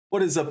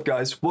What is up,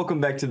 guys?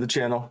 Welcome back to the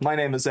channel. My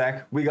name is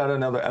Zach. We got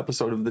another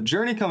episode of The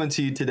Journey coming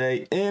to you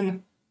today.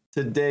 In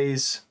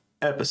today's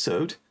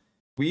episode,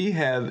 we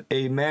have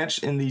a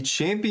match in the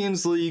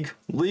Champions League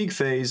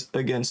phase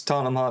against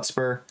Tottenham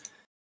Hotspur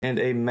and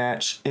a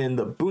match in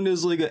the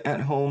Bundesliga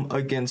at home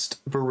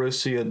against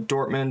Borussia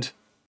Dortmund.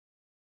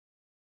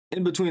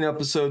 In between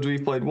episodes,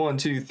 we've played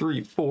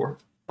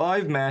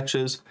 5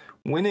 matches,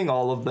 winning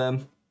all of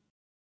them.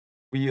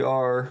 We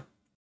are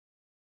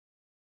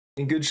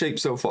in good shape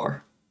so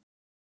far.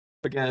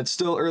 Again, it's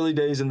still early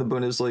days in the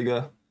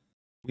Bundesliga.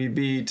 We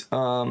beat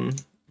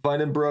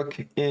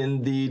Weidenbrook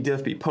in the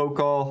DFB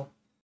Pokal.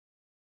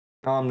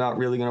 I'm not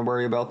really going to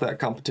worry about that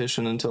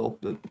competition until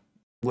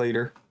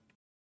later.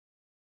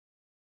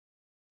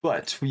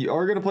 But we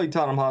are going to play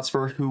Tottenham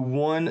Hotspur, who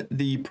won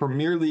the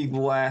Premier League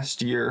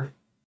last year.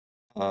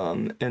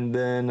 And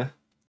then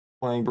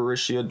playing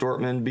Borussia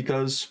Dortmund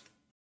because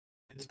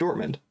it's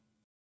Dortmund.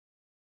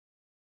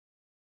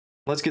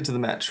 Let's get to the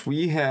match.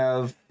 We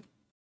have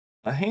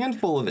a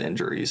handful of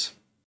injuries.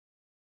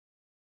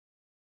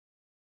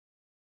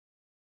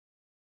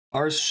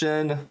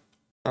 Arsene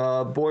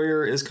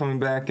Boyer is coming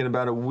back in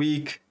about a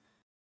week.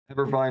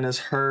 Evervine is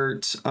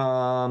hurt.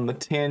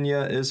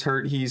 Matania is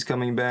hurt. He's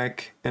coming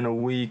back in a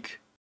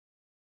week.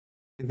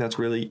 I think that's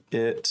really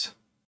it.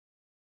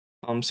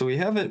 So we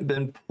haven't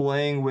been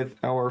playing with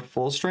our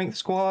full strength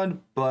squad,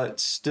 but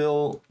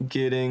still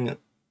getting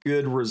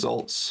good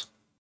results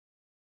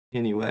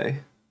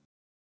anyway.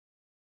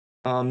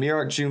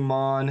 Mirat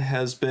Juman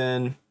has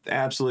been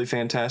absolutely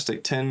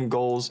fantastic. 10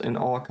 goals in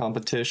all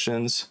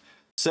competitions.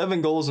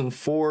 7 goals in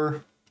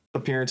 4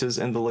 appearances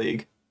in the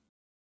league.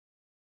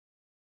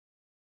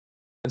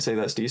 I'd say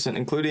that's decent,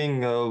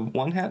 including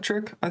 1 hat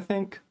trick, I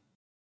think.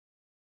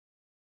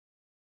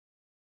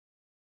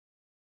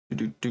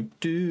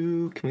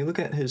 Can we look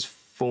at his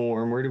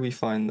form? Where do we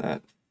find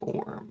that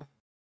form?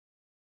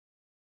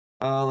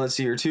 Let's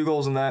see here. 2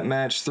 goals in that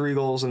match, 3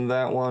 goals in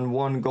that one,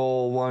 1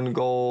 goal, 1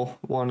 goal,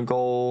 1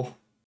 goal,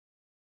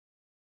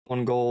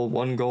 1 goal,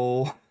 1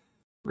 goal,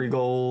 3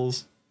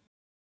 goals.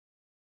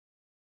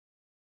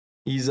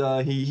 He's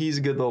a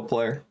good little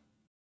player.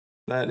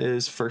 That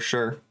is for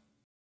sure.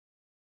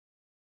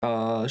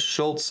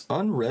 Schultz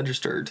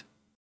unregistered.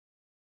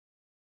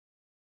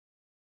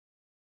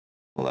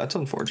 Well, that's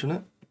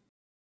unfortunate.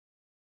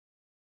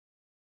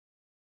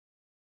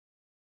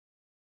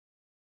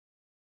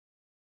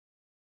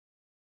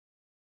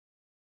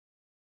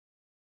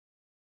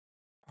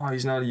 Oh,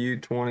 he's not a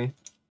U20.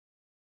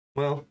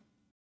 Well,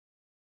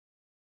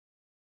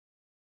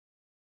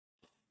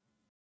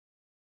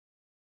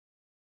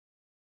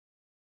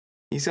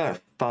 he's got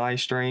a thigh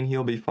strain.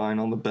 He'll be fine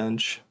on the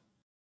bench.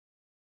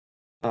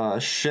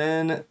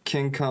 Shen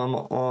can come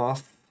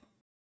off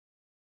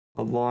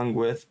along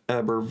with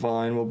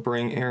Evervine. We'll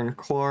bring Aaron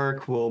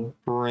Clark. We'll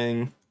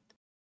bring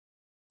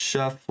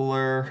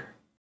Scheffler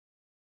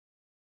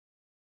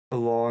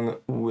along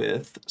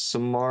with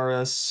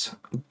Samaras,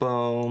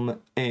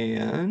 Bohm,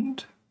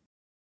 and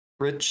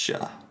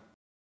Richa.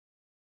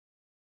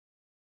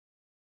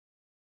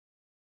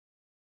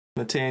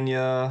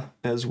 Matania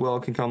as well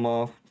can come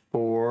off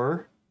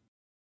for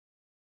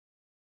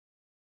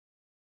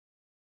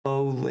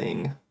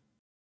Bowling.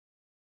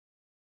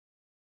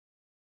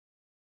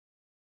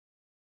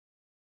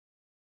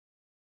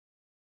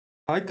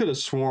 I could have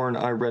sworn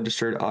I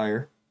registered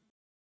Ayer.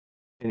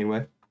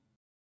 Anyway.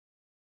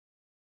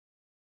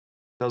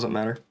 Doesn't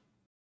matter.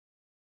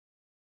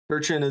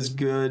 Urchin is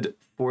good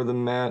for the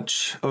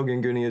match.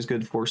 Ogunguni is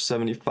good for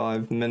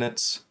 75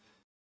 minutes.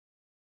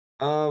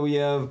 We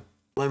have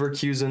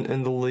Leverkusen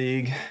in the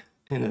league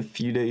in a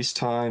few days'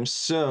 time.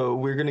 So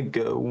we're going to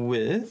go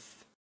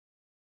with...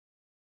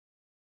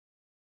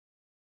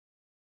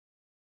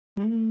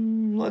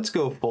 let's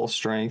go full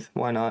strength.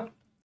 Why not?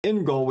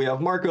 In goal, we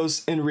have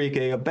Marcos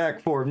Enrique, a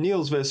back four of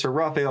Niels Visser,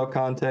 Rafael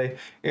Conte,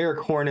 Eric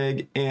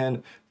Hornig,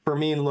 and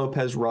Fermin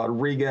Lopez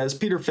Rodriguez,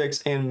 Peter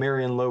Fix, and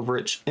Marian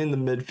Lovrich in the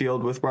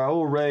midfield with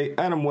Raul Ray,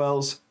 Adam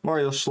Wells,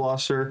 Mario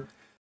Schlosser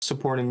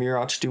supporting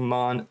Mirat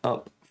Duman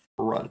up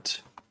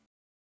front.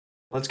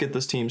 Let's get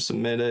this team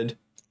submitted.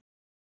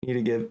 Need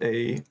to give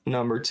a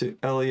number to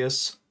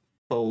Elias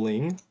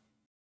Bowling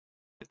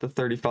at the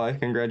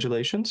 35.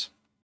 Congratulations.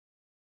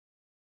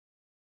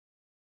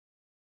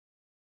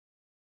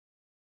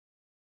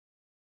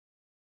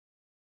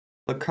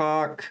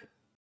 Lecoq,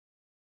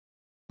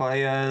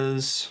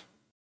 Paez,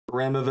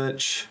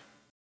 Ramovich,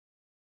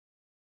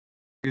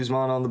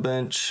 Guzman on the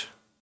bench,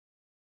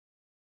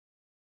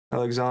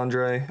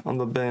 Alexandre on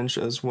the bench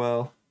as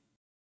well.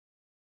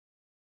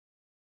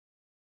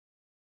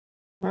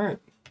 All right.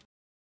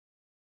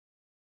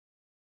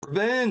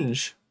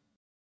 Revenge.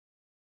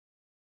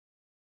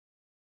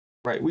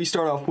 Right, we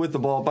start off with the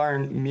ball.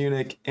 Bayern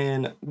Munich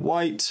in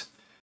white,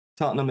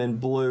 Tottenham in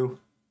blue.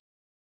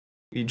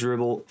 We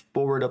dribble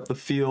forward up the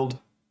field.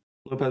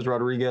 Lopez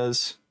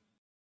Rodriguez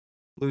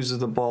loses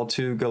the ball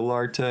to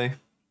Galarte.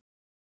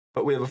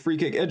 But we have a free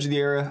kick, edge of the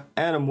area.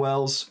 Adam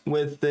Wells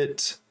with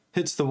it.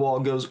 Hits the wall,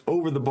 goes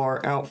over the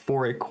bar, out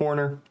for a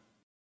corner.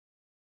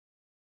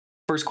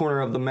 First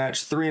corner of the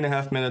match,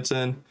 3.5 minutes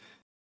in.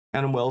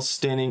 Adam Wells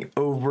standing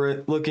over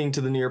it, looking to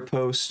the near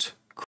post.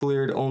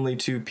 Cleared only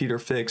to Peter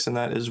Fix, and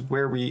that is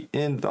where we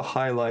end the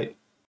highlight.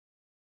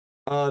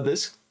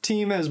 This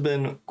team has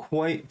been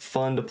quite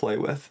fun to play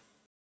with.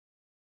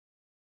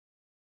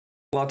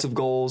 Lots of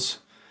goals,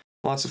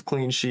 lots of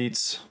clean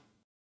sheets.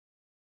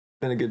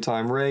 Been a good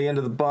time. Ray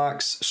into the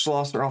box,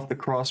 Schlosser off the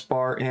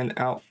crossbar and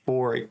out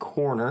for a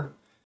corner.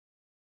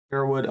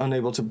 Fairwood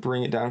unable to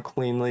bring it down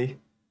cleanly.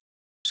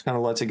 Just kind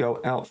of lets it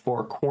go out for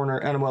a corner.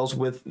 Adam Wells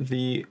with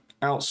the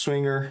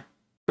outswinger.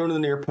 Going to the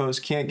near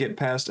post, can't get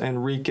past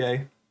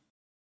Enrique.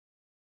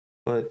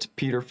 But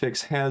Peter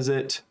Fix has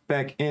it.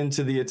 Back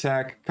into the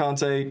attack.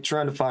 Conte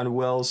trying to find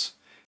Wells.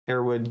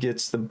 Harewood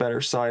gets the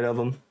better side of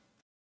him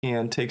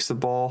and takes the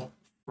ball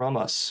from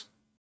us.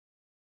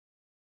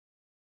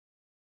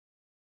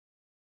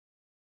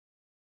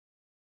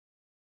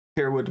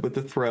 Harewood with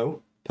the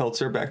throw.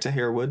 Peltzer back to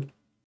Harewood.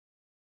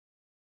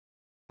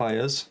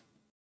 Paez.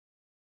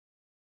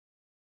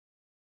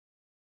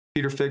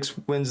 Peter Fix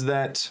wins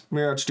that.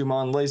 Mirach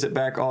Dumont lays it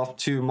back off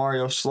to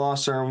Mario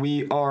Schlosser, and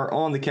we are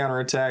on the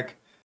counterattack.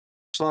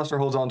 Schlosser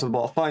holds on to the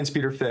ball, finds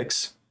Peter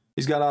Fix.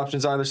 He's got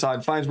options either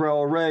side, finds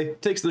Raul Ray,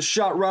 takes the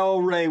shot.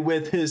 Raul Ray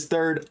with his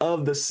third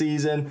of the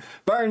season.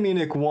 Bayern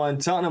Munich 1,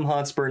 Tottenham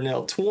Hotspur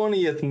 0.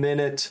 20th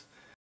minute.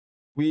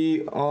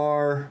 We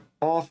are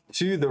off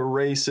to the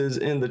races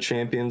in the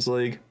Champions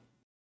League.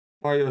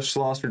 Mario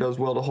Schlosser does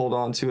well to hold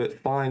on to it,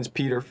 finds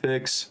Peter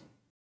Fix.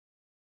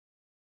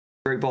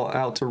 Great ball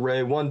out to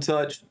Ray. One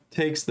touch,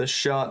 takes the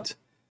shot.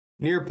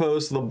 Near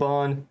post,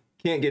 LeBon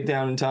can't get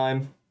down in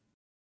time.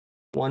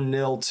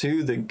 1-0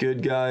 to the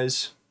good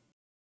guys.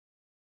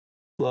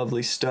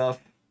 Lovely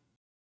stuff.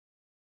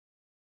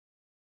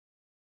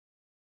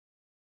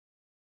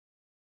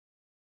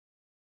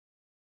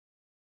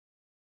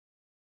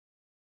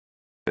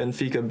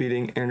 Benfica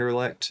beating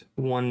Anderlecht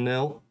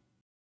 1-0.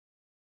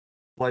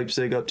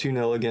 Leipzig up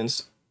 2-0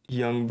 against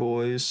Young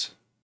Boys.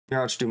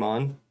 Mirach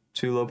Dumont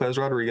to Lopez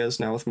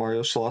Rodriguez, now with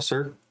Mario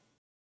Schlosser.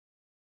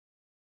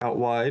 Out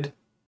wide.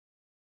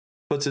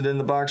 Puts it in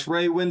the box.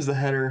 Ray wins the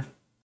header.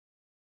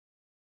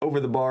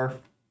 Over the bar.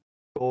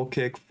 Goal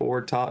kick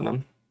for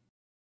Tottenham.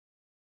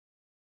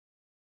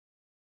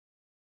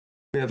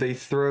 We have a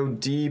throw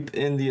deep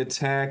in the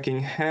attacking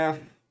half.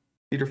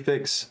 Peter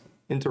Fix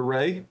into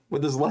Ray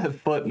with his left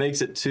foot,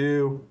 makes it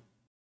 2.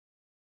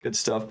 Good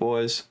stuff,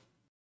 boys.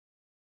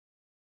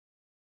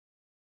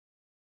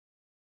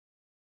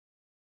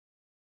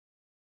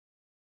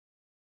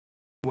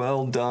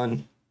 Well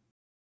done.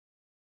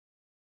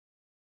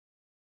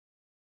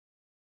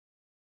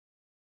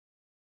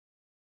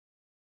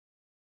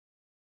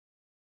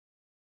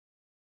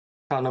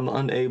 Tottenham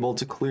unable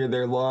to clear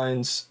their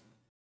lines.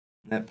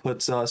 That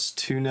puts us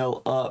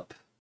 2-0 up.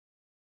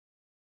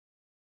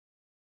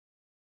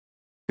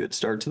 Good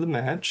start to the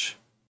match.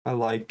 I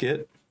like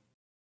it.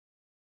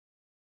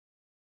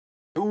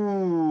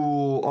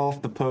 Ooh,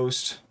 off the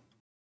post.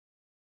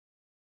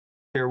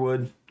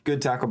 Harewood,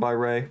 good tackle by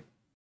Ray.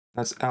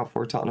 That's out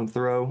for a Tottenham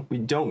throw. We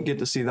don't get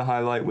to see the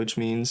highlight, which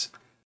means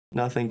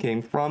nothing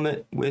came from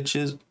it, which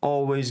is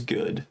always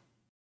good.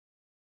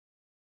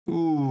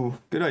 Ooh,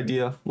 good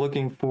idea.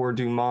 Looking for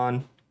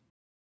Dumont.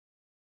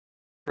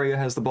 Freya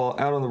has the ball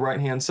out on the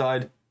right-hand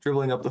side,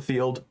 dribbling up the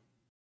field.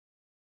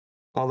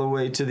 All the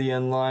way to the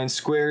end line.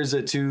 Squares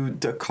it to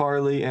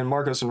DeCarli, and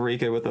Marcos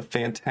Enrique with a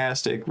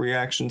fantastic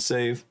reaction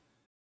save.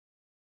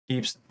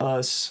 Keeps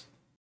us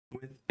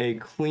with a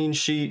clean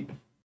sheet.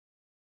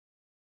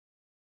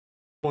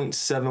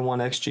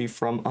 0.71 XG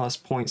from us,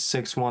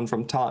 0.61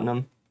 from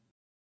Tottenham.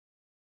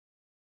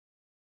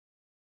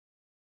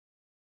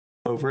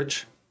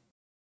 Overich.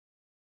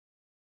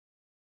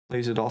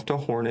 Lays it off to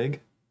Hornig.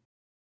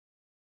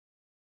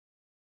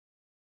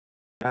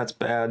 That's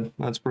bad.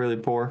 That's really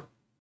poor.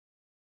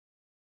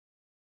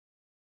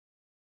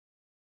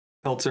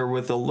 Peltzer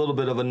with a little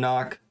bit of a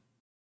knock.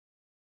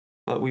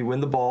 But we win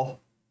the ball.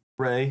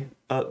 Ray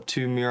up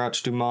to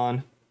Mirach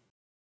Dumont.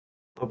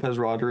 Lopez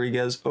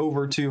Rodriguez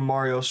over to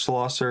Mario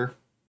Schlosser.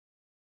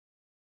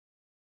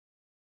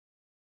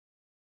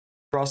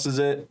 Crosses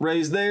it.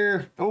 Ray's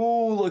there.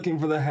 Oh, looking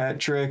for the hat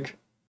trick.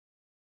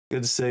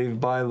 Good save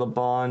by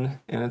LeBon.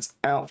 And it's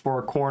out for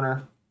a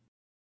corner.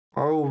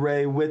 Oh,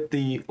 Ray with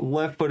the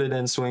left-footed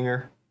end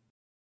swinger.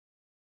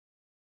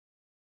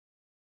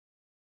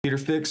 Peter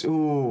Fix.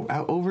 Ooh,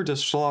 out over to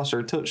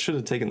Schlosser. Should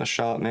have taken the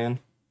shot, man.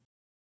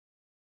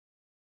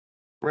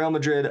 Real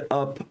Madrid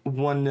up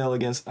 1-0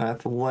 against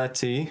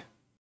Atleti.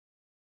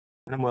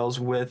 And Wells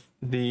with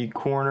the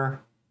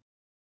corner.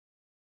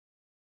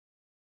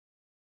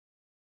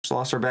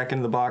 Schlosser back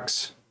into the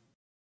box,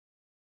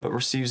 but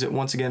receives it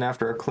once again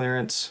after a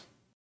clearance.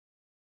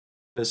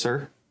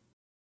 Visser.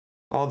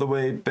 All the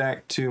way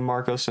back to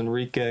Marcos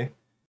Enrique.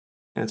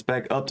 And it's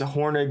back up to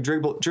Hornig,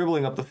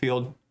 dribbling up the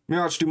field.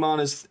 Mirach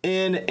Dumont is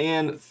in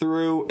and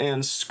through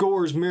and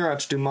scores.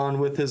 Mirach Dumont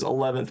with his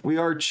 11th. We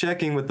are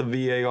checking with the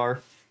VAR.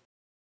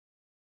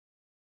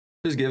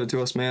 Just give it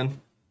to us,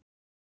 man.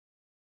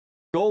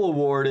 Goal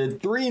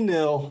awarded,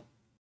 3-0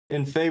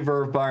 in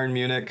favor of Bayern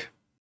Munich.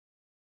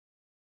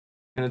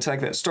 An attack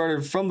that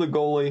started from the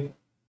goalie.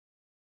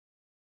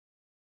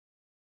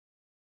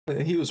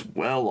 He was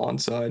well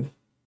onside.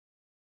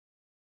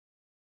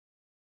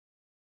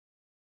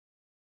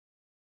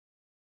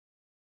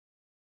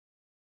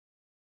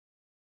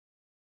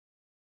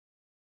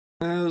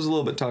 It was a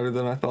little bit tighter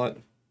than I thought.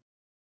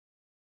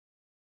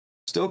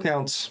 Still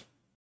counts.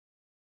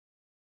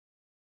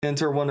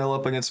 Inter 1-0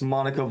 up against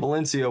Monaco.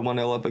 Valencia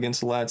 1-0 up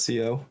against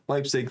Lazio.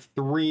 Leipzig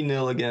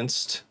 3-0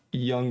 against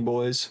Young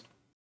Boys.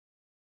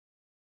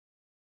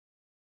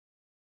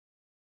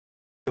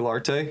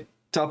 Gilarte,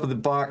 top of the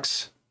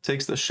box,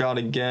 takes the shot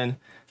again.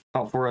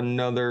 Out for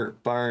another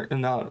Bayern,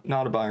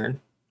 not a Bayern,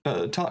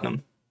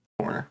 Tottenham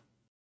corner.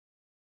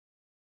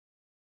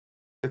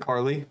 The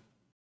Carly.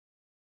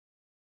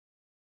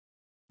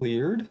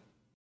 Cleared.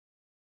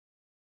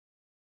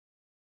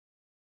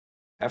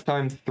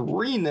 Halftime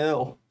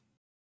 3-0.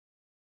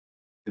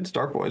 Good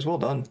start, boys. Well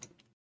done.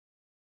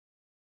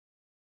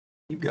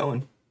 Keep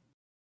going.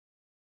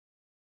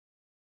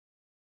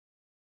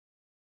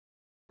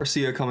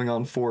 Garcia coming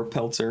on for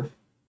Peltzer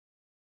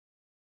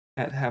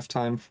at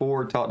halftime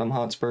for Tottenham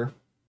Hotspur.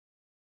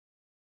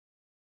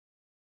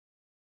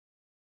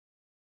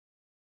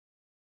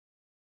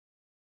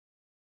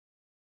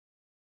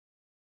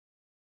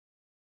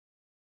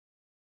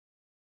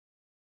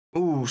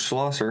 Ooh,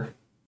 Schlosser.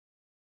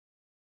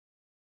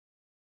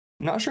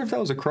 Not sure if that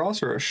was a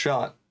cross or a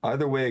shot.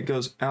 Either way, it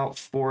goes out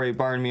for a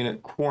Bayern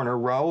Munich corner.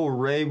 Raul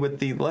Ray with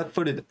the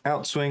left-footed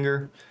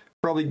outswinger.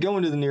 Probably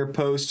going to the near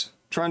post.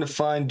 Trying to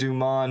find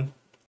Duman.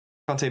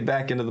 Conte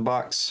back into the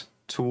box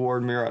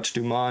toward Mirac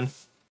Duman.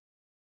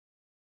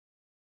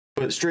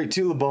 Put it straight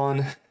to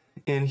LeBon.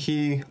 And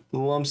he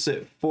lumps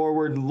it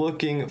forward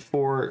looking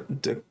for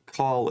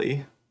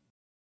DeCauley.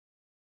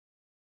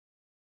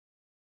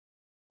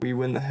 We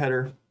win the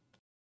header.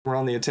 We're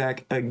on the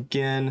attack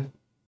again.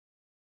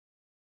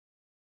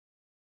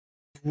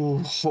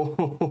 Oh,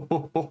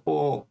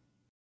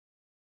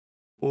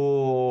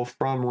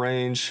 from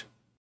range.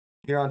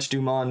 Mirac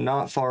Duman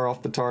not far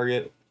off the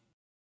target.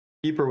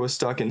 Keeper was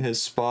stuck in his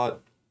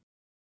spot.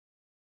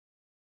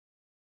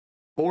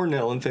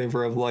 4-0 in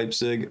favor of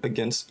Leipzig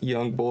against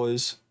Young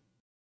Boys.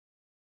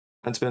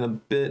 That's been a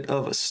bit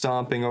of a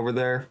stomping over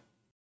there.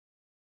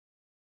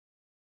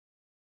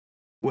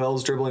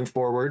 Wells dribbling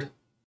forward.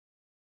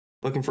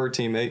 Looking for a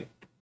teammate.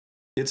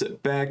 Gets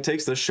it back,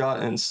 takes the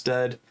shot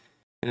instead.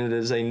 And it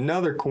is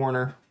another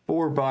corner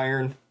for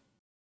Bayern.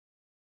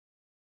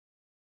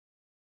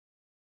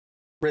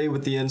 Ray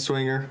with the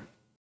in-swinger.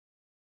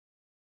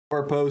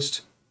 Far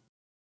post.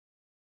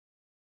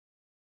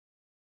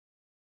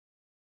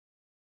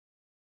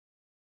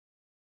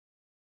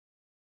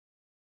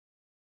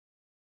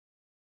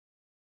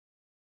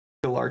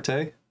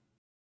 Gilarte.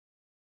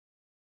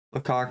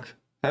 Lecoq.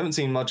 Haven't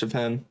seen much of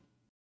him.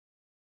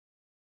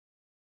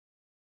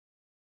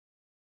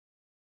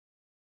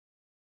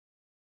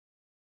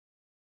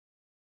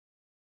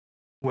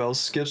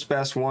 Wells skips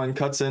past one,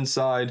 cuts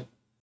inside,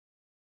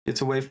 gets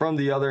away from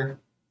the other.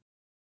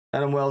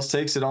 Adam Wells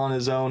takes it on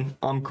his own.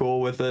 I'm cool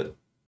with it.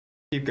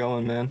 Keep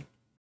going, man.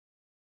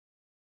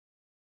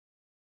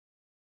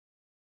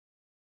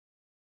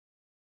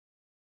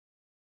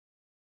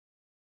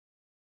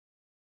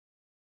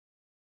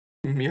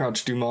 Mirac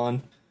Duman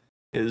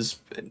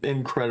is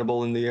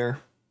incredible in the air.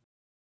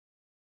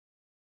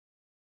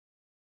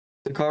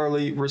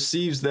 DeCarli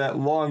receives that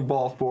long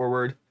ball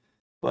forward,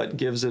 but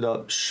gives it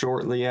up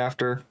shortly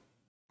after.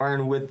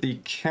 Bayern with the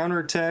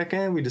counterattack,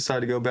 and we decide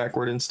to go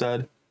backward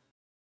instead.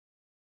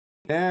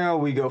 Now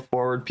we go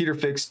forward. Peter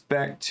fixed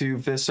back to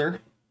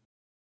Visser.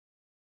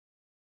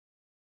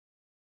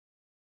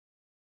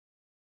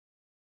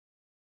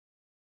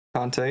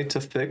 Conte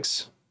to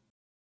fix.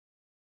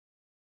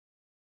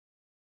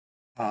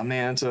 Oh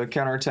man, it's a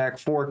counterattack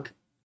for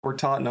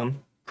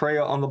Tottenham.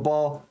 Correa on the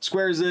ball,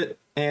 squares it,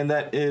 and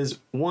that is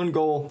 1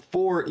 goal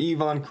for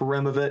Ivan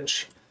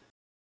Karimovic.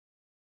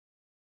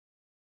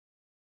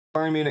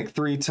 Bayern Munich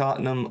 3,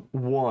 Tottenham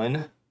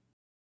 1.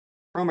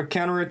 From a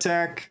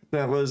counterattack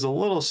that was a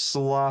little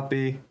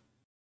sloppy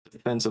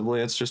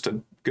defensively. It's just a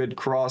good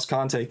cross.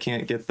 Conte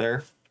can't get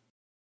there.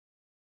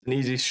 An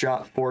easy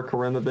shot for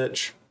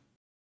Karimovic.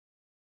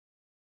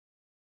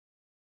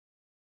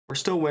 We're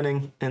still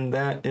winning, and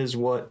that is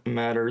what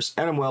matters.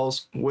 Adam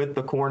Wells with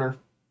the corner.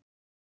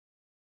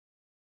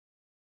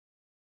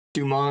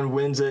 Duman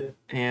wins it,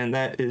 and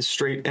that is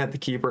straight at the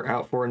keeper,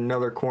 out for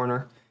another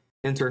corner.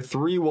 Inter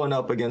 3-1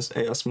 up against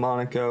AS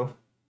Monaco.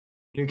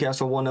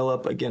 Newcastle 1-0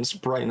 up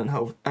against Brighton and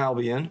Hove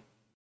Albion.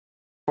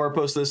 Far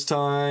post this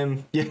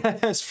time.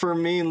 Yes,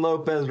 Fermin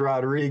Lopez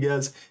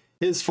Rodriguez.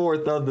 His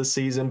 4th of the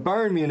season.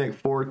 Bayern Munich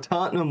 4,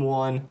 Tottenham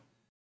 1.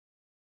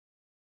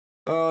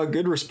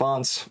 Good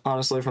response,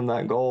 honestly, from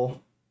that goal.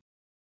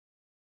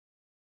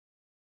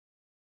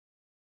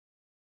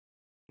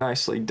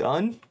 Nicely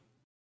done.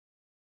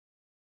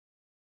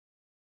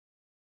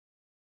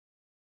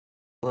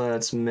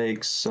 Let's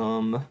make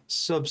some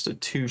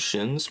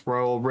substitutions.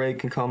 Raul Ray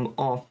can come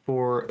off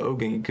for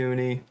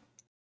Ogunguni.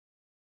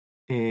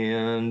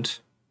 And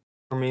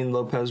Fermin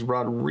Lopez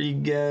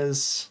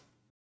Rodriguez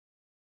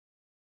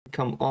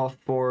come off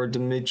for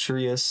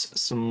Demetrius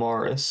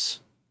Samaras.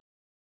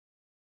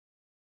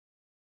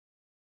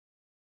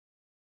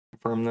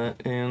 Confirm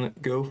that and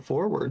go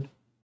forward.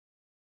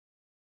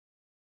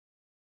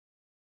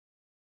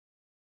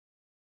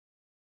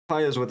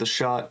 Paya's with a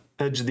shot,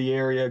 edge of the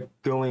area,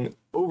 going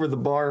over the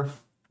bar,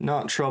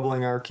 not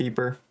troubling our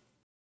keeper.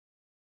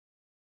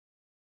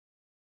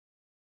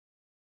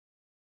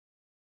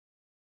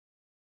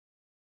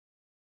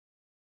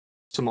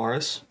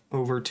 Samaras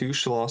over to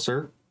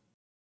Schlosser.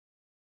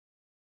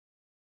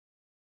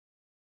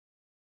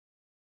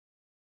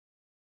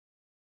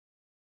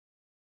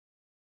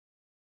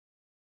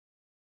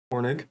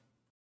 Hornig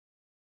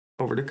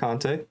over to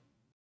Conte.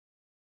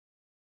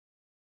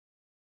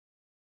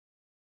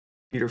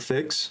 Peter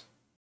Fix.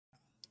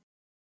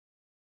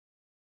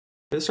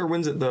 Visser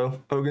wins it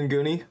though.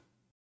 Ogunguni.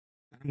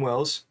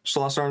 Wells.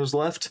 Schlosser on his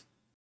left.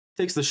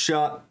 Takes the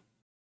shot.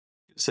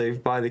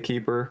 Saved by the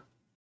keeper.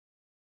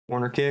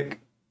 Corner kick.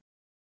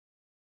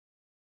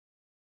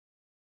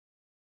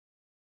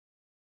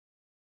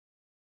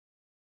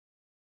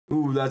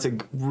 Ooh, that's a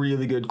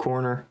really good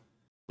corner.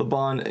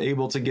 LeBon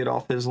able to get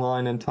off his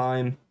line in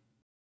time.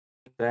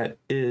 That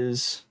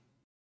is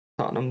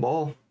Tottenham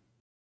ball.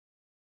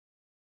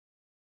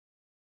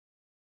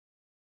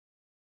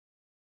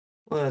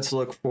 Let's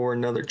look for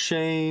another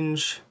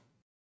change.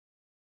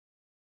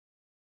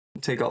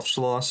 Take off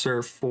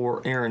Schlosser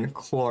for Aaron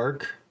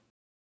Clark.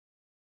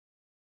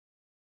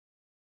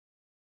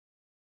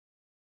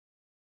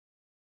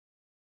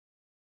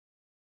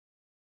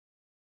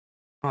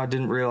 I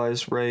didn't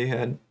realize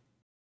Ray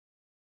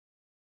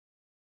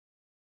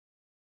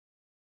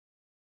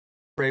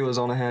was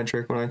on a hat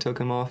trick when I took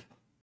him off.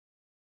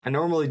 I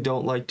normally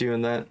don't like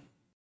doing that,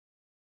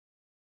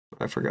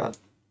 but I forgot.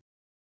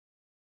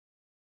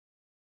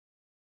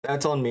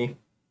 That's on me.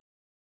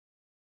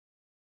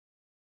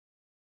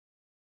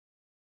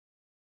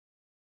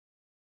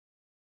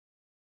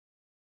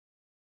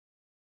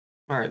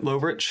 All right,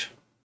 Lovrich.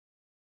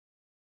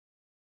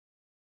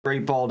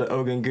 Great ball to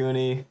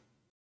Ogunguni.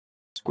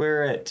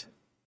 Square it.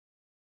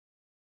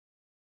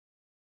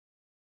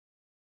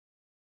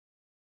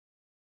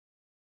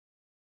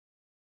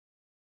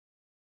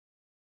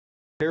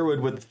 Harewood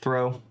with the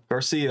throw.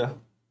 Garcia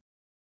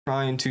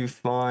trying to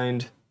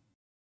find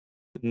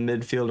the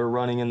midfielder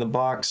running in the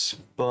box,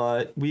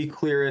 but we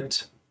clear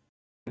it.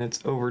 And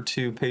it's over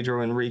to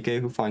Pedro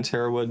Enrique, who finds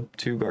Harewood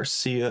to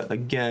Garcia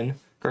again.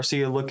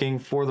 Garcia looking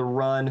for the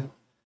run.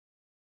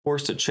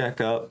 Forced to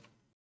check up.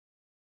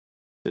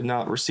 Did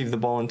not receive the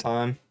ball in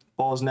time.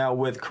 Ball is now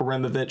with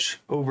Karimovic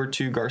over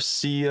to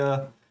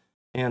Garcia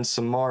and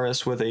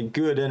Samaras with a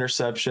good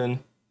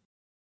interception.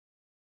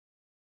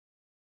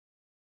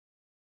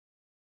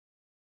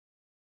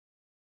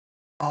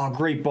 Oh,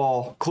 great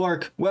ball.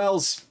 Clark,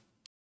 Wells.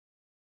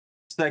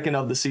 Second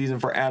of the season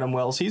for Adam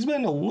Wells. He's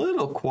been a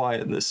little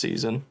quiet this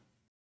season.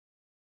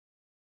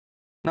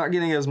 Not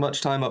getting as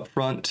much time up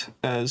front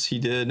as he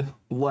did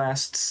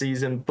last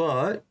season,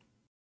 but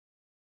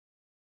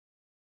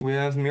we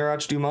have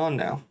Mirach Duman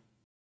now.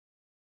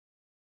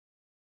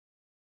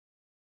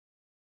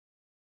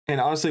 And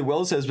honestly,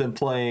 Wells has been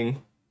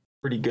playing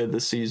pretty good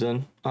this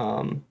season.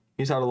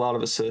 He's had a lot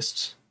of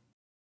assists.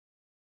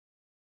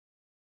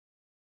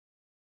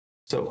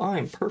 So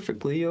I'm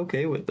perfectly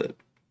okay with it.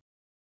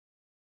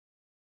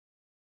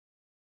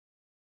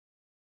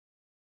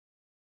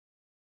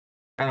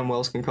 Adam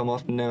Wells can come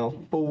off now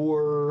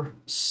for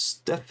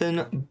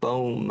Stefan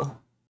Bohm.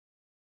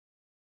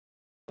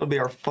 That'll be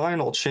our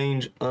final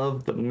change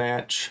of the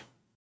match.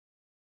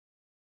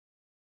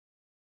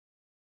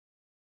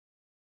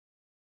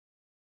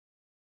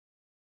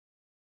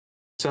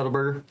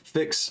 Saddleberger,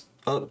 Fix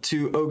up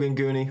to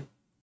Ogunguni.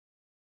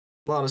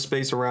 A lot of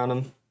space around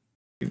him.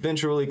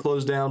 Eventually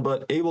closed down,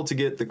 but able to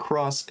get the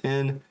cross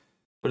in,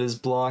 but is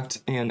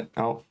blocked and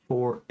out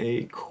for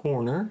a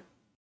corner.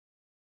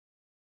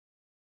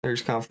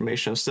 There's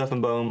confirmation of Stefan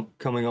Bohm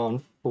coming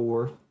on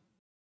for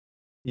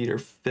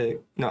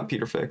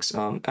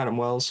Adam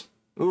Wells.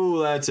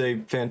 Ooh, that's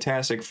a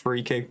fantastic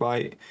free kick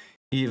by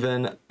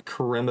Ivan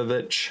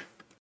Karimovic.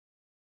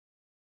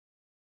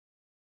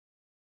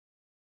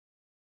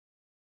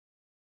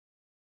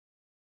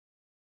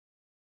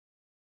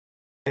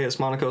 AS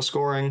Monaco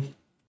scoring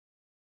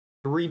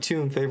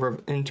 3-2 in favor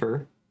of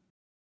Inter.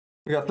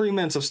 We got 3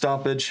 minutes of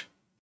stoppage.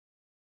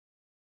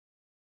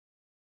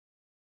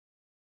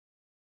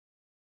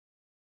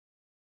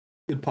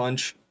 Good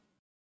punch.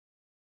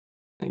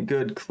 And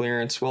good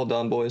clearance. Well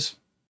done, boys.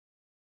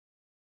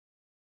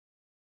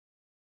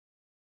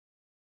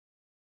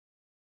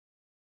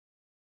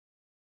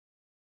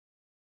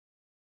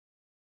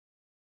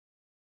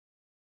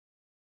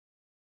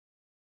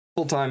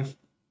 Full time.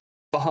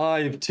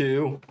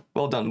 5-2.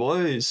 Well done,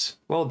 boys.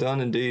 Well done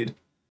indeed.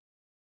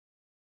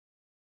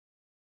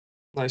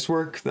 Nice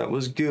work. That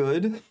was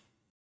good.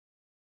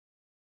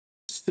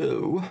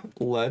 So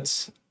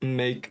let's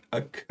make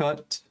a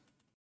cut.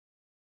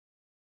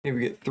 Maybe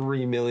we get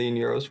 3 million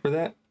euros for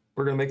that.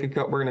 We're going to make a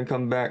cut. We're going to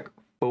come back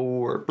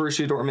for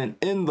Borussia Dortmund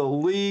in the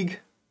league.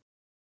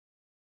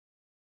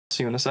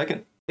 See you in a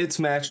second. It's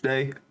match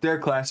day. Der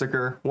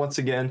Klassiker once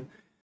again.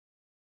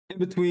 In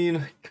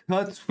between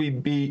cuts, we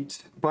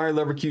beat Bayer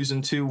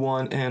Leverkusen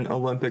 2-1 and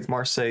Olympique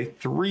Marseille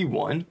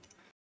 3-1.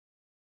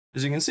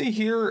 As you can see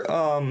here,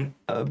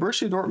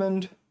 Borussia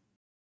Dortmund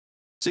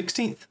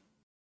 16th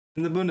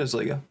in the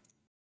Bundesliga.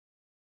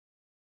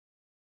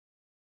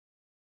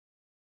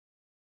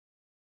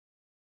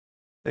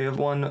 They have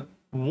won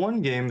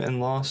 1 game and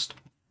lost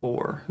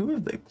 4. Who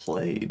have they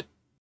played?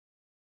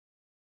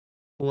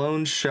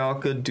 Cologne,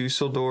 Schalke,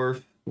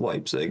 Dusseldorf,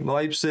 Leipzig.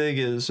 Leipzig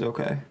is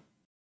okay.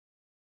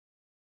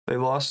 They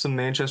lost to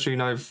Manchester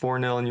United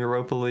 4-0 in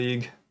Europa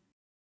League.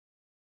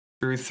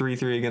 Drew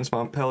 3-3 against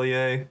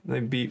Montpellier. They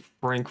beat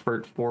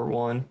Frankfurt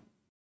 4-1.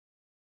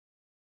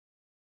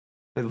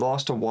 They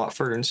lost to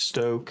Watford and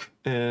Stoke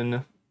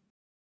in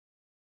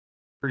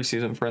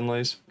preseason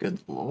friendlies. Good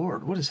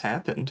lord, what has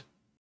happened?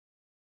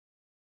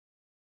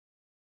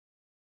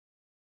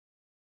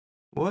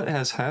 What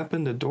has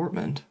happened to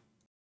Dortmund?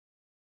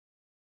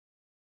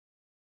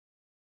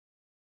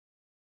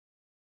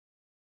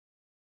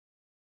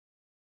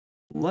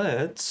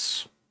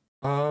 Let's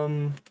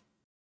rub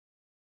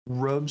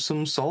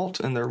some salt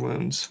in their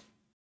wounds.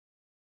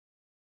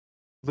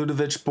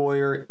 Ludovic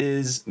Boyer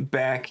is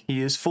back.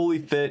 He is fully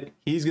fit.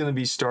 He's going to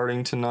be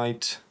starting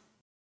tonight.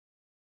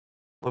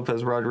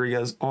 Lopez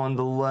Rodriguez on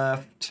the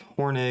left.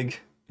 Hornig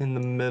in the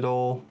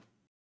middle.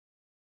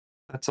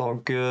 That's all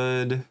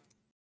good.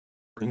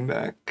 Bring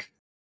back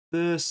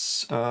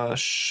this.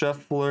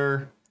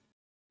 Scheffler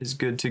is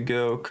good to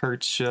go.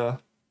 Kurtzia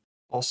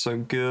also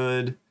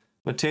good.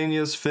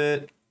 Matania's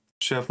fit.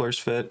 Scheffler's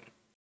fit.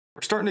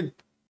 We're starting to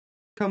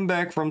come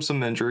back from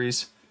some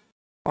injuries.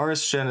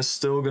 Aris Shen is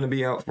still going to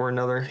be out for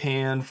another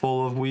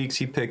handful of weeks.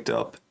 He picked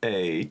up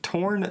a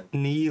torn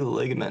knee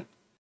ligament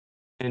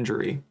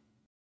injury,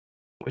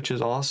 which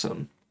is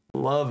awesome.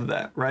 Love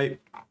that, right?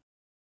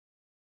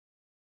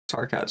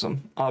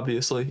 Sarcasm,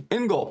 obviously.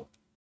 In goal,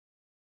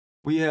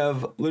 we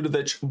have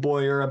Ludovic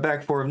Boyer, a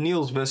back four of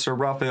Niels Visser,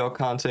 Rafael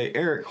Conte,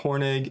 Eric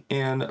Hornig,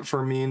 and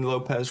Fermin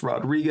Lopez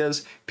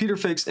Rodriguez. Peter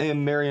Fix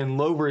and Marian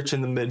Lovrich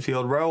in the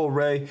midfield. Raul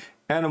Ray,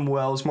 Adam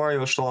Wells,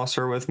 Mario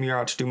Schlosser with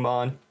Miraç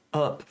Duman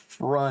up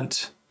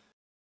front.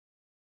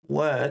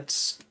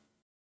 Let's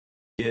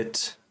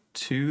get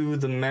to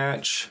the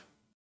match.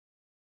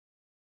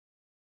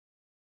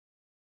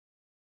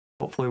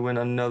 Hopefully win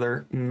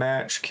another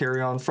match.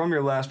 Carry on from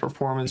your last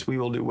performance. We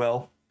will do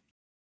well.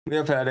 We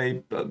have had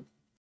a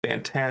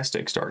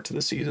fantastic start to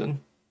the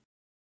season.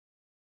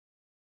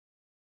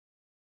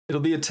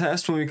 It'll be a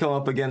test when we come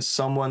up against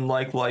someone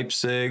like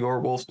Leipzig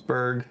or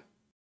Wolfsburg.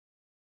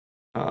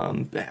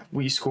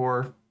 We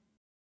score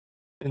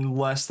in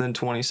less than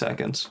 20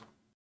 seconds.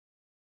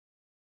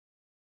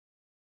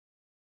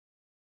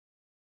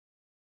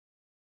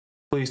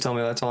 Please tell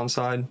me that's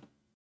onside.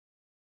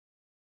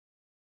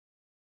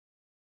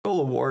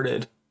 Goal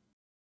awarded.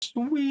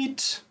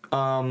 Sweet.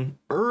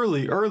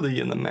 Early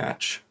in the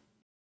match.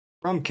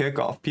 From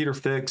kickoff, Peter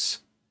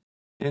Fix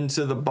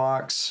into the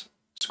box.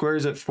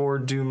 Squares it for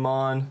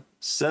Duman.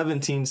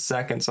 17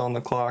 seconds on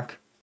the clock.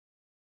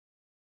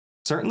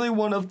 Certainly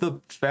one of the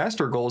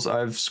faster goals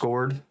I've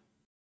scored.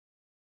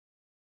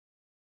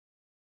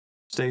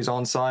 Stays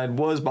onside.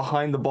 Was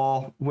behind the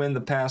ball when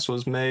the pass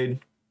was made.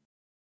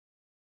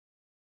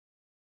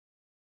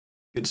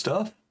 Good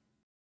stuff.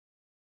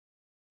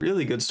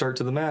 Really good start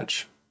to the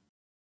match.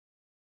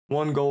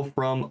 1 goal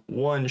from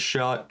 1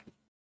 shot.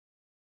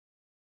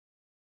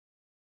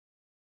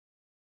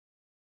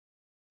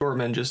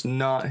 Dortmund just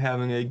not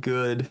having a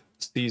good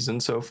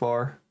season so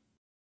far.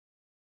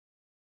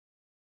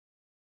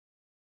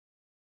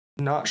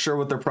 Not sure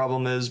what their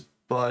problem is,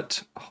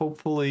 but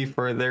hopefully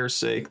for their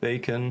sake they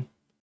can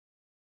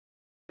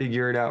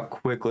figure it out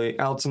quickly.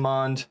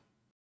 Altamont,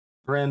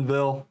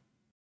 Granville.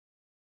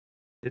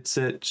 It's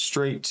it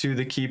straight to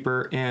the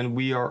keeper, and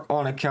we are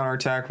on a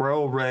counterattack.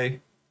 Raul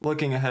Ray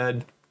looking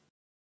ahead.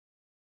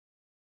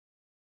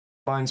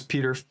 Finds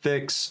Peter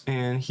Fix,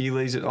 and he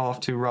lays it off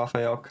to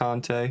Rafael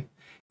Conte.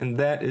 And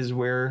that is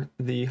where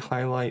the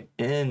highlight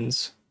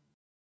ends.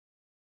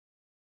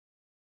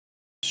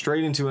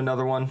 Straight into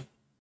another one.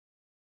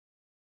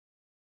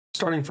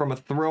 Starting from a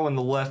throw on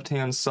the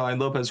left-hand side,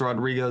 Lopez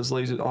Rodriguez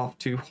lays it off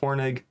to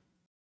Hornig.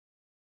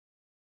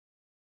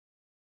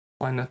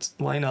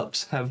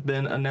 Lineups have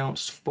been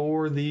announced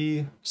for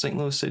the St.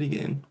 Louis City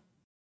game.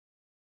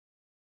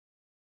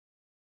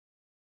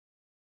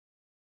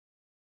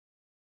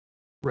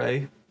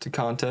 Ray to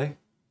Conte.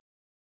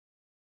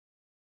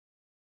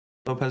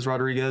 Lopez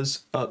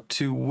Rodriguez up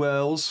to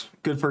Wells.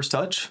 Good first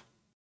touch.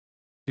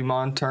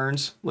 Duman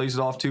turns, lays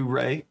it off to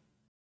Ray.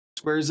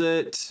 Squares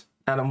it.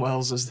 Adam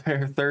Wells is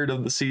there. 3rd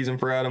of the season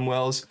for Adam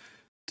Wells.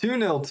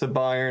 2-0 to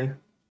Bayern.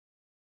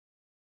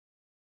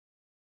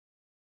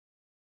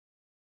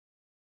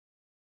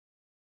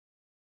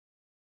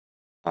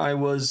 I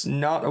was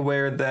not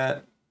aware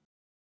that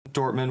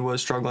Dortmund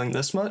was struggling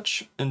this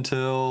much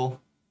until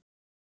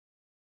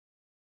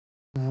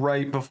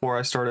right before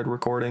I started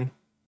recording.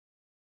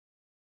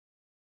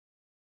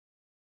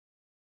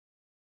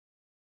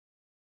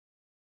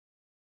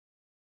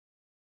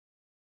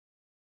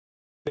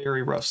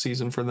 Very rough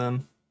season for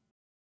them.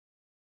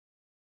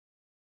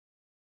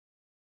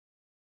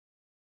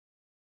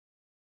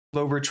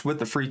 Lovrich with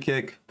the free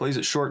kick. Plays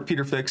it short.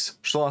 Peter Fix.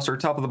 Schlosser,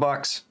 top of the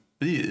box.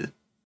 Ew.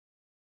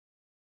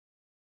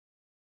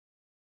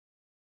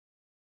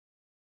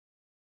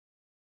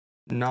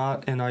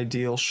 Not an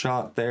ideal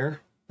shot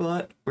there,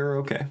 but we're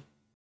okay.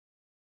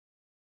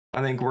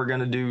 I think we're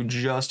going to do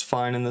just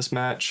fine in this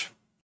match.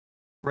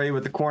 Ray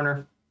with the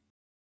corner.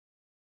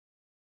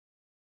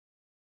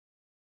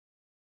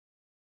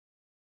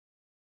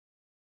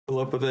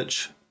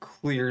 Filipovic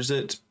clears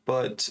it,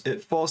 but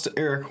it falls to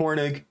Eric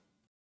Hornig.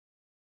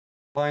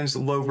 Finds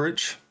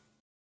Lovrich.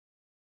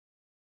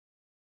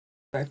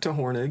 Back to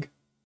Hornig.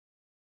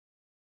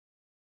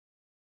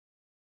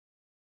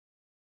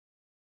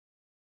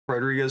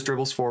 Rodriguez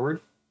dribbles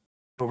forward.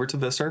 Over to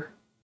Visser.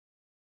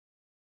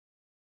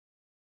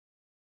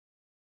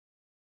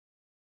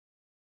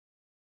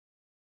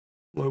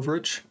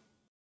 Lovrich.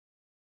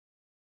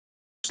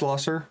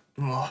 Schlosser.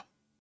 Ugh.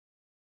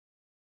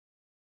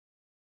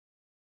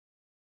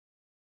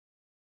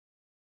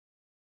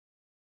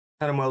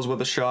 Adam Wells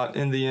with a shot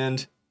in the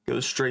end.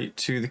 Goes straight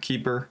to the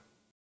keeper.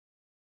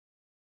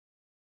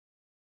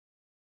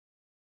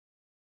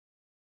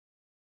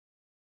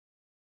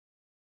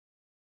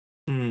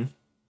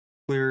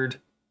 Cleared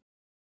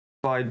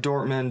by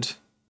Dortmund,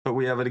 but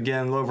we have it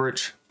again.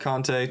 Lovrich,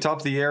 Conte, top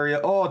of the area.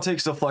 Oh, it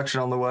takes deflection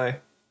on the way.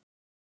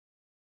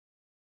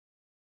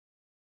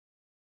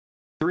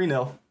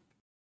 3-0.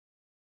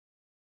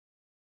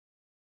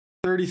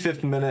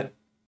 35th minute.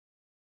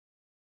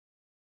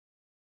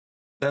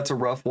 That's a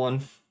rough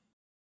one.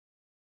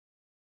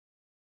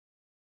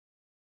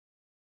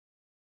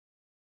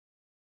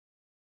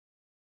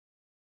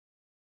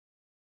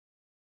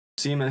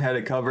 Seaman had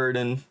it covered,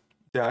 and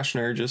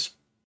Dashner just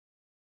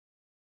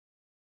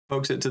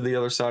pokes it to the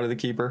other side of the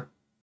keeper.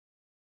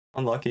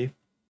 Unlucky.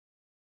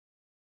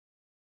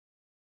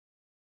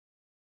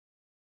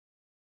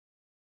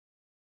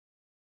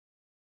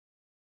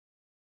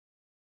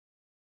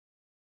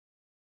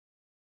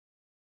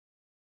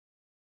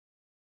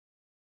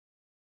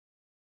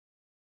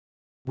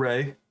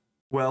 Ray.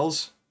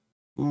 Wells.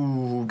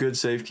 Ooh, good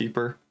save,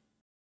 keeper.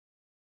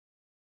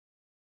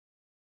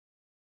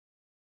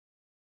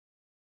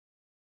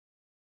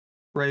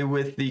 Ray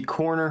with the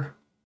corner.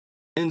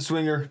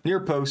 In-swinger, near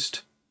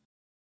post.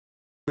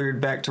 Cleared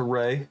back to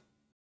Ray.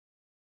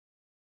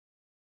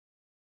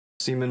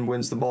 Seaman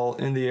wins the ball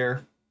in the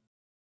air.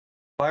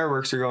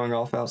 Fireworks are going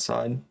off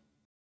outside.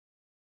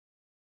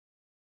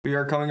 We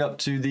are coming up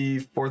to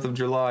the 4th of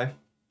July.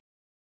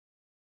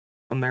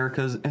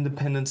 America's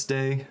Independence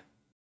Day.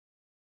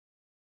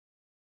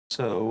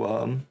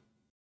 So,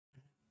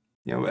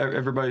 you know,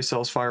 everybody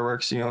sells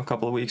fireworks, you know, a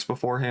couple of weeks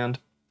beforehand.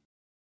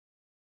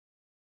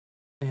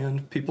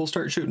 And people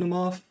start shooting them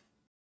off.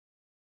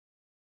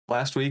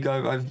 Last week,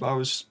 I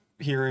was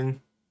hearing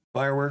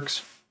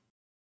fireworks.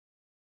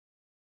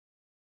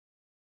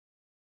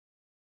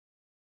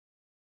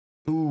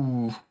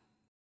 Ooh.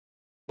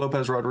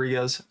 Lopez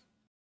Rodriguez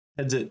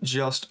heads it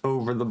just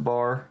over the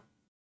bar.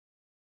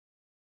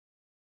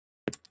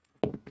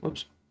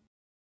 Whoops.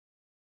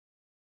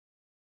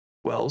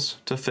 Wells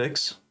to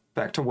Fix.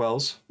 Back to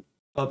Wells.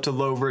 Up to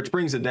Lovrich.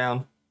 Brings it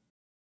down.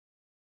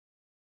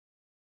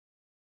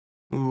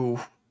 Ooh.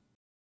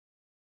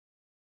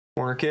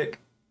 Corner kick.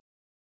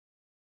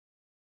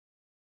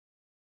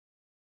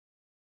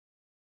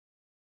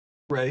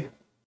 Ray.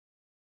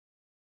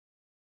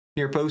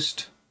 Near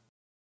post.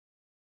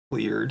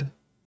 Cleared.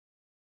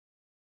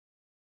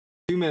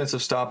 2 minutes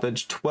of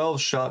stoppage.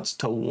 12 shots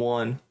to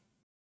 1.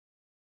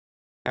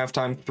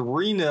 Halftime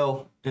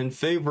 3-0 in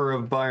favor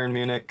of Bayern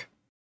Munich.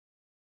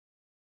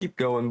 Keep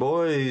going,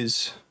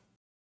 boys.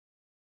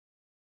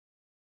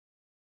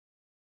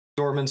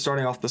 Dortmund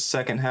starting off the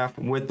second half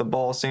with the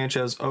ball.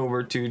 Sanchez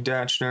over to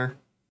Dachner.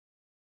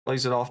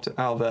 Plays it off to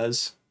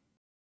Alves.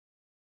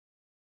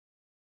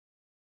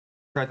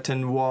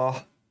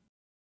 Cretenois.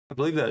 I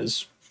believe that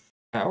is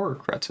our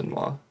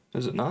Cretenois,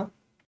 is it not?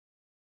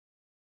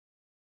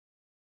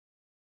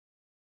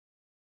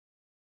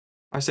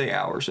 I say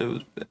ours. It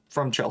was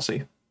from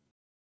Chelsea.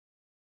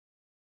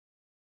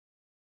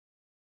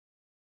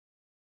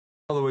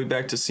 All the way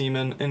back to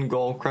Seaman in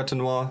goal.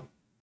 Cretenois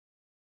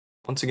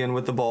once again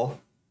with the ball.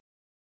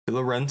 To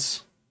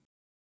Lorenz.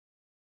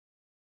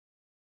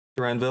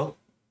 Duranville.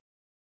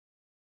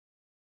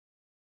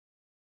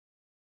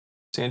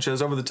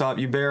 Sanchez over the top.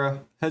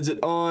 Ubera heads it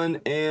on,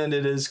 and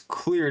it is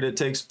cleared. It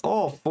takes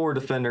all 4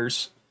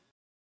 defenders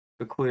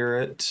to clear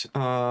it.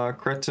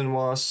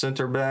 Cretenois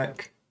center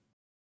back.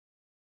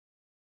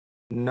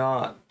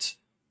 Not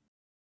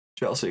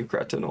Chelsea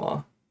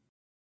Cretenois.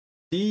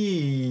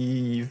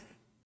 Steve.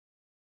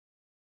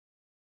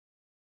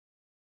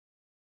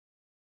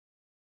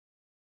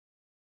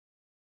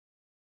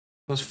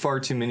 There's far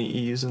too many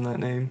E's in that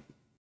name.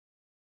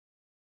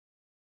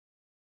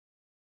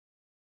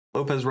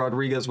 Lopez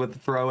Rodriguez with the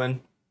throw-in.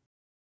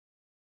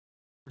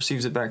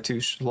 Receives it back to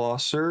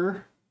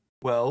Schlosser.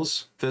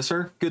 Wells.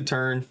 Visser. Good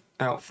turn.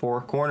 Out for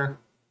corner.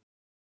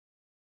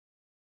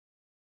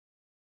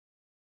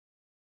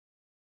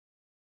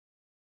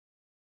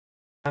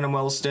 Adam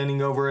Wells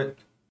standing over it.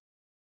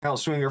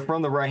 Outswinger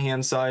from the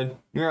right-hand side.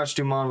 Mirage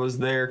Dumont was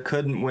there,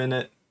 couldn't win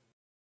it.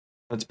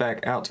 It's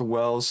back out to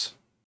Wells.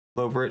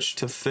 Lovrich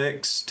to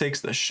fix,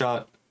 takes the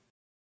shot.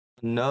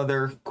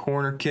 Another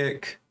corner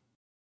kick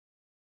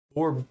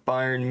for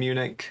Bayern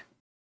Munich.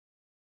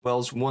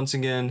 Wells once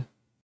again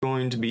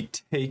going to be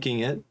taking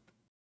it.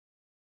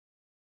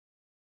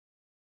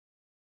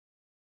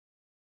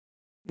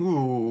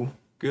 Ooh,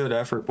 good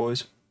effort,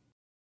 boys.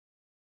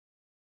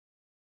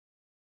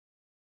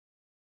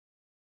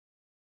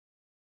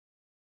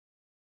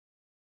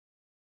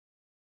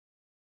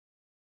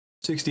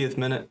 '60th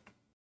minute.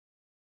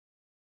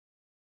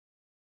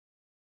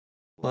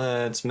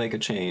 Let's make a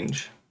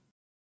change.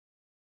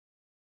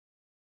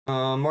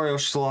 Mario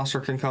Schlosser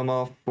can come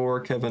off for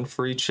Kevin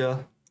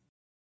Fricha.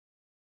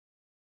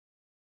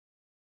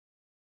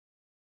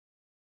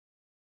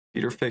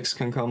 Peter Fix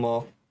can come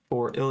off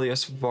for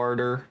Ilias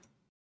Varder.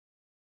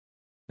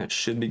 That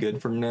should be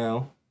good for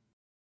now.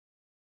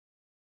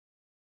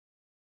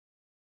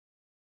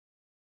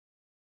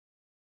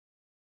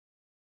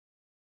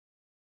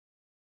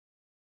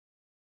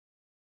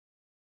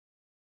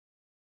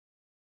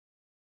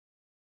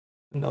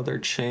 Another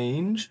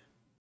change.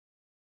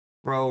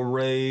 Raul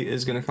Ray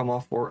is going to come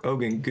off for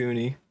Ogun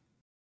Gooney.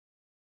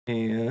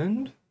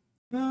 And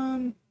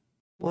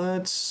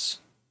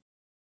let's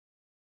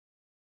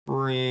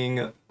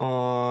bring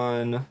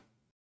on...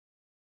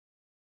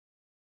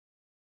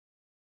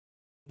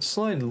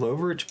 Slide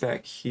Lovrich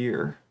back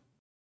here.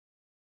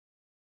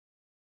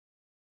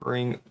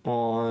 Bring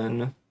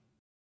on...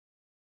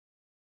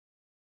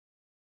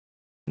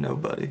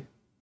 Nobody.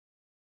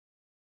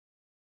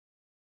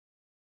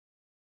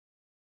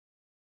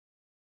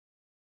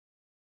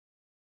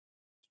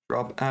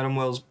 Drop Adam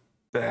Wells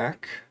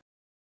back.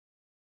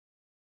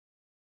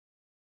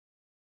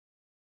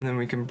 And then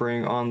we can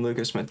bring on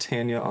Lucas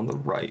Matania on the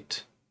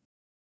right.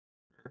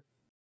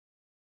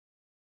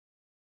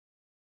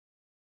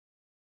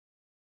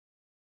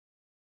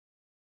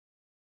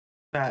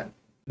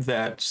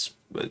 That's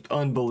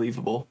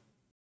unbelievable.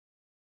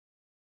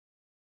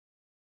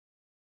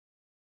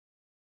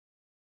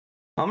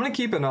 I'm going to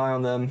keep an eye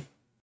on them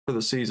for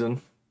the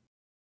season.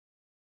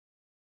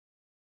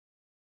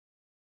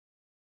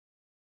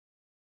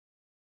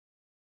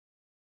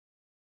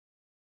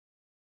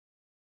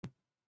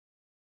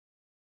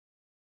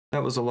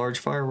 That was a large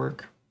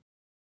firework.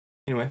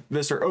 Anyway,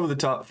 Visser over the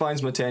top,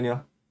 finds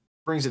Matania,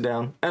 brings it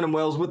down. Adam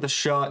Wells with the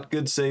shot,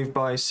 good save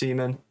by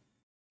Seaman.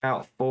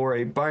 Out for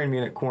a Bayern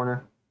Munich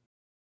corner.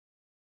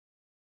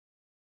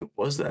 What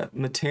was that?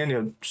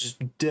 Matania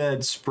just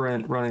dead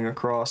sprint running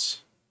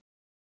across.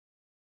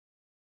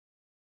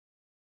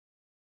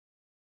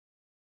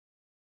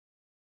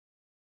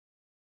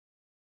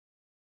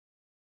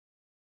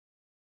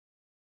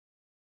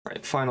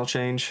 Right, final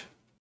change.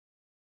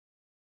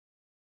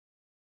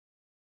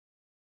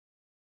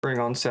 Bring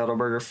on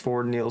Saddleberger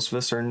for Niels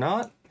Visser.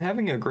 Not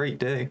having a great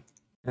day,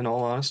 in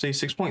all honesty.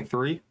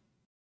 6.3.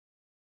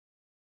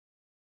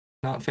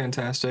 Not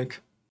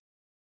fantastic.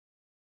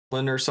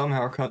 Linder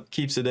somehow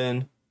keeps it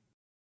in.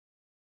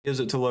 Gives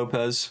it to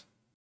Lopez.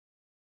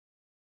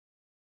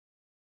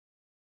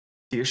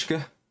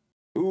 Tishka.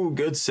 Ooh,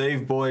 good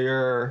save,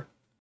 Boyer.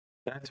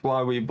 That's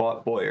why we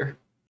bought Boyer.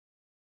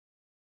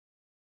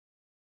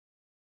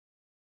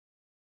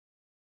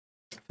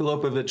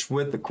 Filopovic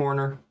with the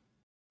corner.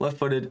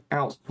 Left-footed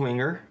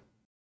outswinger.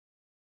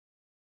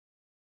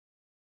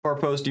 Far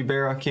post,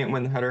 Ibarra can't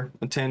win the header.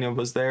 Matania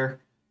was there.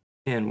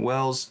 And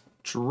Wells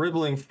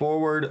dribbling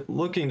forward,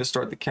 looking to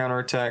start the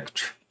counterattack.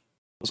 It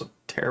was a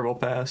terrible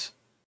pass.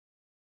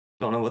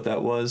 Don't know what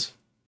that was.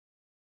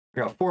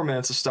 We got 4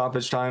 minutes of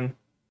stoppage time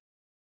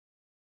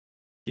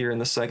here in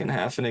the second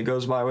half, and it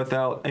goes by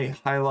without a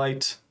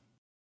highlight.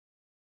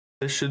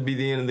 This should be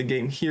the end of the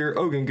game here.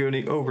 Ogun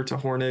Gooney over to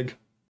Hornig.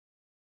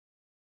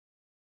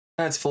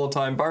 That's full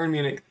time. Bayern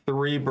Munich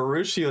 3,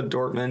 Borussia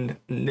Dortmund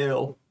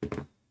 0.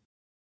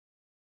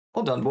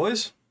 Well done,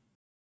 boys.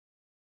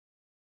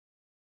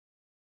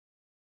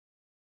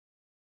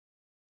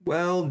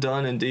 Well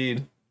done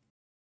indeed.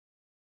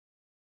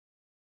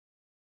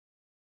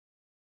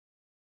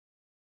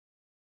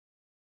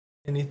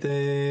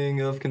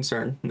 Anything of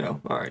concern?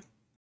 No. All right.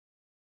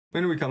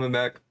 When are we coming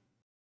back?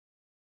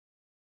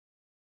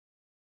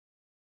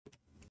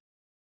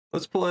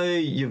 Let's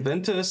play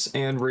Juventus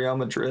and Real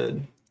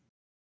Madrid.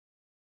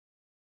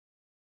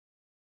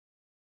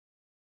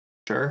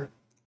 Sure.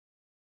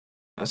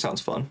 That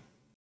sounds fun.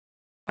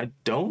 I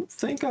don't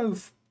think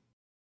I've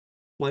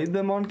played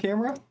them on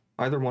camera,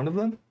 either one of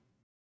them.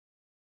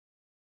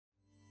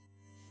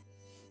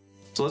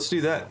 So let's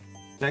do that.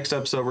 Next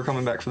episode, we're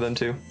coming back for them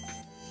too.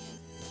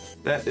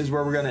 That is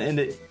where we're going to end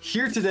it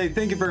here today.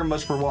 Thank you very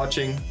much for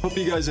watching. Hope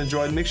you guys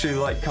enjoyed. Make sure you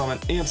like,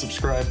 comment, and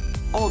subscribe.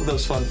 All of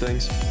those fun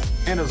things.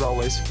 And as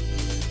always,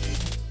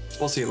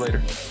 we'll see you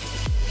later.